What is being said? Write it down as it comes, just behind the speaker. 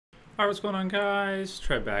Alright, what's going on, guys?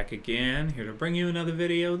 Trey back again, here to bring you another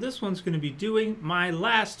video. This one's going to be doing my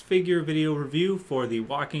last figure video review for the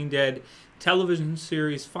Walking Dead television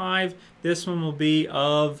series 5. This one will be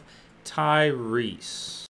of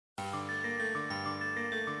Tyreese.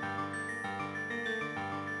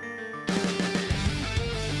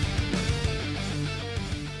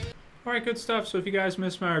 Alright, good stuff. So if you guys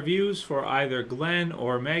missed my reviews for either Glenn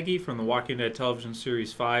or Maggie from the Walking Dead television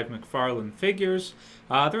series 5 McFarlane figures,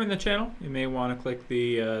 they're in the channel. You may want to click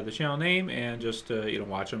the channel name and just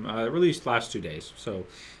watch them. Released last 2 days, so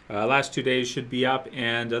last 2 days should be up.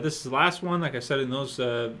 And this is the last one, like I said in those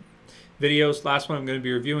videos. Last one I'm going to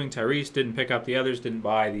be reviewing. Tyreese didn't pick up the others, didn't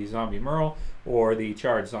buy the Zombie Merle or the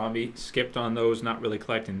Charred Zombie. Skipped on those, not really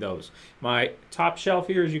collecting those. My top shelf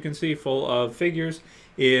here, as you can see, full of figures,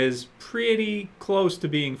 is pretty close to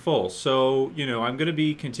being full. So, I'm going to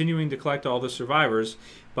be continuing to collect all the survivors,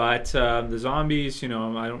 but the zombies, I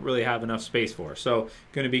don't really have enough space for. So,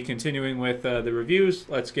 going to be continuing with the reviews.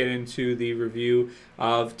 Let's get into the review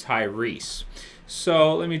of Tyreese.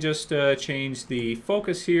 So, let me just change the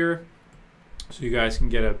focus here so you guys can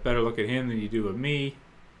get a better look at him than you do of me.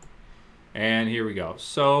 And here we go.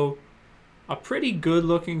 So, a pretty good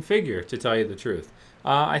looking figure, to tell you the truth.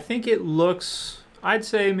 I think it looks, I'd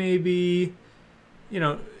say maybe,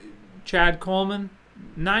 Chad Coleman,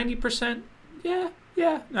 90%. Yeah.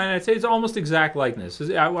 And I'd say it's almost exact likeness.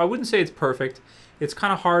 I wouldn't say it's perfect. It's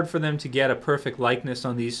kind of hard for them to get a perfect likeness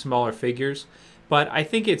on these smaller figures. But I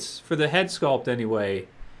think it's, for the head sculpt anyway,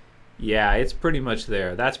 yeah, it's pretty much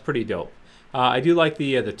there. That's pretty dope. I do like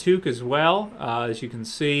the toque as well. As you can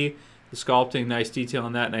see, the sculpting, nice detail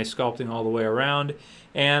on that, nice sculpting all the way around.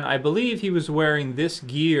 And I believe he was wearing this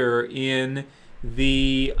gear in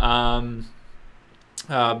the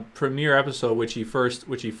premiere episode, which he first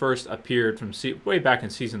appeared from way back in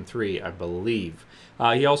season 3, I believe.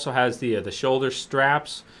 He also has the shoulder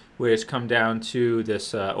straps, which come down to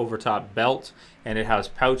this overtop belt, and it has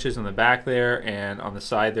pouches on the back there and on the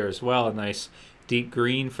side there as well. A nice deep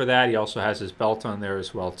green for that. He also has his belt on there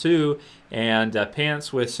as well too, and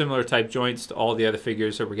pants with similar type joints to all the other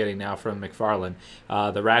figures that we're getting now from McFarlane.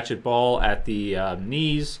 The ratchet ball at the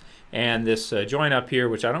knees, and this joint up here,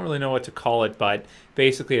 which I don't really know what to call it, but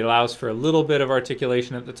basically it allows for a little bit of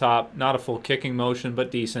articulation at the top. Not a full kicking motion,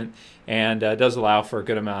 but decent, and does allow for a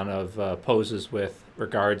good amount of poses with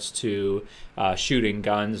regards to shooting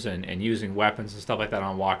guns and using weapons and stuff like that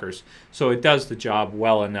on walkers. So it does the job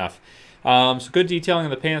well enough. So good detailing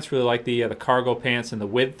of the pants. Really like the cargo pants and the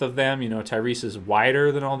width of them. Tyreese is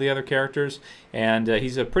wider than all the other characters, and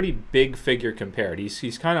he's a pretty big figure compared.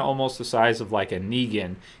 He's kind of almost the size of like a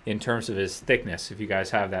Negan in terms of his thickness. If you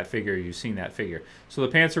guys have that figure, you've seen that figure. So the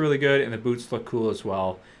pants are really good, and the boots look cool as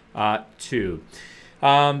well too.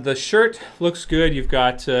 The shirt looks good. You've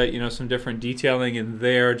got some different detailing in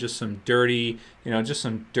there, just some dirty, just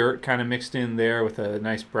some dirt kind of mixed in there with a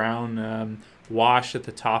nice brown wash at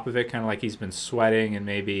the top of it, kind of like he's been sweating and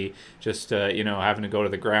maybe just having to go to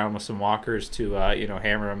the ground with some walkers to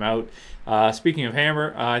hammer him out. Speaking of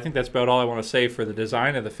hammer, I think that's about all I want to say for the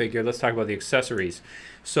design of the figure. Let's talk about the accessories.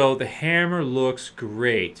 So the hammer looks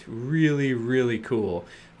great, really cool.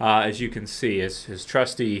 As you can see, his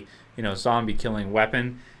trusty zombie killing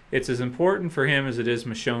weapon. It's as important for him as it is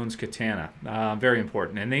Michonne's katana. Very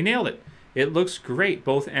important, and they nailed it. It looks great.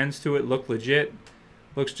 Both ends to it look legit.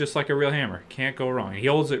 Looks just like a real hammer. Can't go wrong. He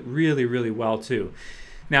holds it really well too.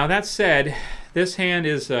 Now that said, this hand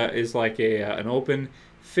is like an open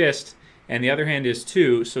fist, and the other hand is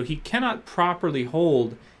too, so he cannot properly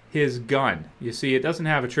hold his gun. You see, it doesn't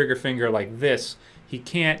have a trigger finger like this. He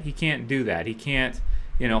can't do that. He can't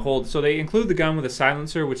hold. So they include the gun with a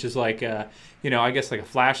silencer, which is like I guess like a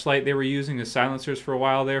flashlight they were using as silencers for a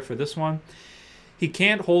while there for this one. He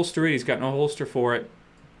can't holster it. He's got no holster for it.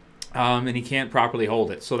 And he can't properly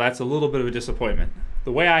hold it, so that's a little bit of a disappointment.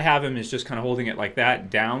 The way I have him is just kind of holding it like that,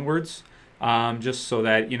 downwards, just so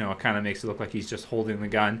that, it kind of makes it look like he's just holding the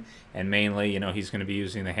gun, and mainly, he's going to be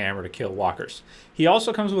using the hammer to kill walkers. He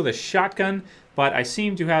also comes with a shotgun, but I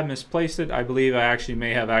seem to have misplaced it. I believe I actually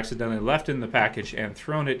may have accidentally left it in the package and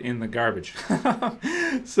thrown it in the garbage.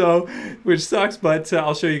 So, which sucks, but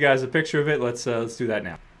I'll show you guys a picture of it. Let's do that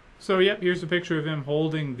now. So, yep, here's a picture of him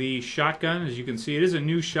holding the shotgun. As you can see, it is a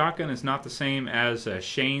new shotgun. It's not the same as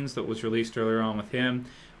Shane's that was released earlier on with him,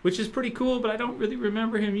 which is pretty cool, but I don't really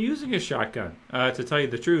remember him using a shotgun. To tell you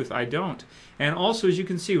the truth, I don't. And also, as you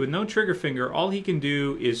can see, with no trigger finger, all he can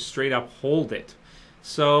do is straight up hold it.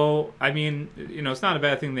 So, I mean, it's not a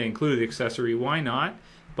bad thing they included the accessory. Why not?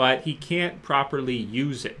 But he can't properly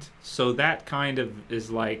use it. So that kind of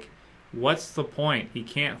is like, what's the point? He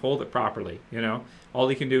can't hold it properly, all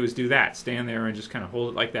he can do is do that, stand there and just kind of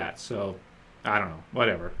hold it like that. So I don't know,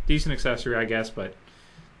 whatever. Decent accessory, I guess, but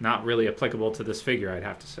not really applicable to this figure, I'd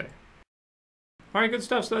have to say. All right, good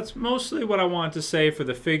stuff. So that's mostly what I wanted to say for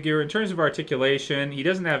the figure. In terms of articulation, he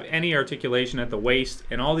doesn't have any articulation at the waist,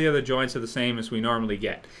 and all the other joints are the same as we normally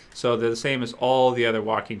get. So they're the same as all the other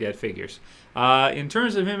Walking Dead figures. In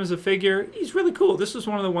terms of him as a figure, he's really cool. This is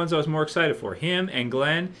one of the ones I was more excited for, him and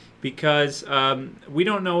Glenn, because we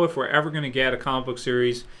don't know if we're ever going to get a comic book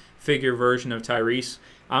series figure version of Tyreese.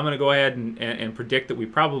 I'm going to go ahead and predict that we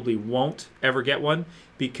probably won't ever get one,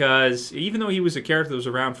 because even though he was a character that was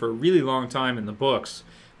around for a really long time in the books,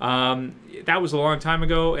 that was a long time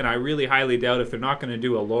ago, and I really highly doubt if they're not going to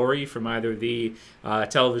do a Lori from either the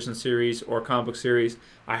television series or comic book series,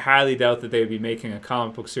 I highly doubt that they would be making a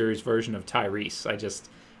comic book series version of Tyreese.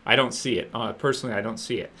 I don't see it. Personally, I don't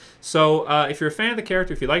see it. So if you're a fan of the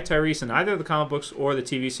character, if you like Tyreese in either the comic books or the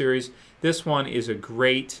TV series, this one is a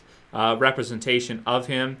great representation of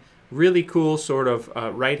him. Really cool sort of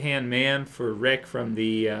right-hand man for Rick from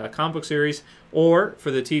the comic book series, or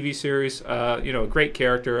for the TV series, you know, a great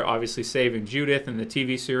character, obviously saving Judith in the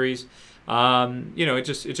TV series. You know, it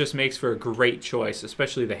just makes for a great choice,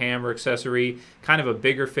 especially the hammer accessory, kind of a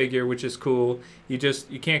bigger figure, which is cool. You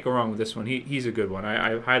can't go wrong with this one. He's a good one.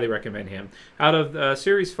 I highly recommend him. Out of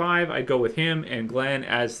Series 5, I'd go with him and Glenn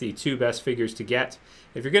as the two best figures to get.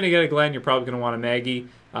 If you're going to get a Glenn, you're probably going to want a Maggie.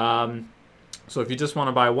 So if you just want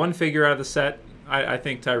to buy one figure out of the set, I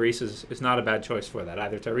think Tyreese is not a bad choice for that,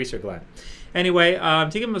 either Tyreese or Glenn. Anyway, to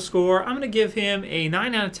give him a score, I'm going to give him a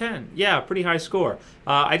 9 out of 10. Yeah, pretty high score.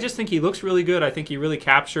 I just think he looks really good. I think he really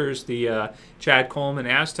captures the Chad Coleman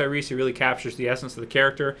as Tyreese. He really captures the essence of the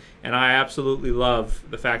character, and I absolutely love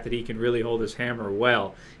the fact that he can really hold his hammer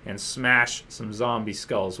well and smash some zombie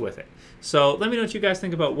skulls with it. So let me know what you guys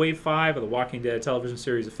think about Wave 5 of the Walking Dead television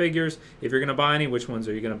series of figures. If you're going to buy any, which ones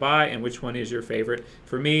are you going to buy, and which one is your favorite?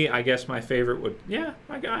 For me, I guess my favorite would, yeah,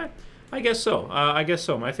 I guess so. I guess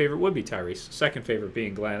so. My favorite would be Tyreese. Second favorite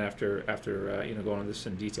being Glenn after you know, going into this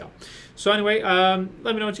in detail. So anyway,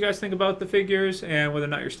 let me know what you guys think about the figures and whether or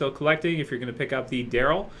not you're still collecting. If you're going to pick up the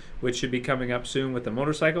Daryl, which should be coming up soon with the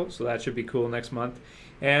motorcycle, so that should be cool next month.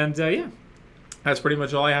 And yeah. That's pretty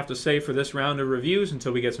much all I have to say for this round of reviews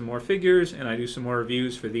until we get some more figures and I do some more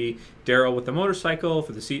reviews for the Daryl with the motorcycle,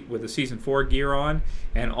 for the with the Season 4 gear on,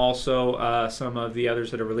 and also some of the others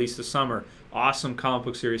that are released this summer. Awesome comic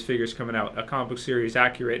book series figures coming out. A comic book series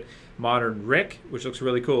accurate modern Rick, which looks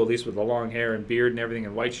really cool, at least with the long hair and beard and everything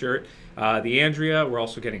and white shirt. The Andrea, we're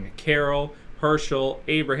also getting a Carol, Herschel,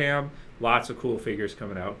 Abraham. Lots of cool figures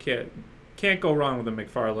coming out. Can't go wrong with the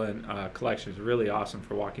McFarlane collection. It's really awesome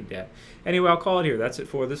for Walking Dead. Anyway, I'll call it here. That's it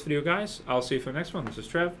for this video, guys. I'll see you for the next one. This is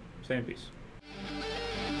Trev, saying peace.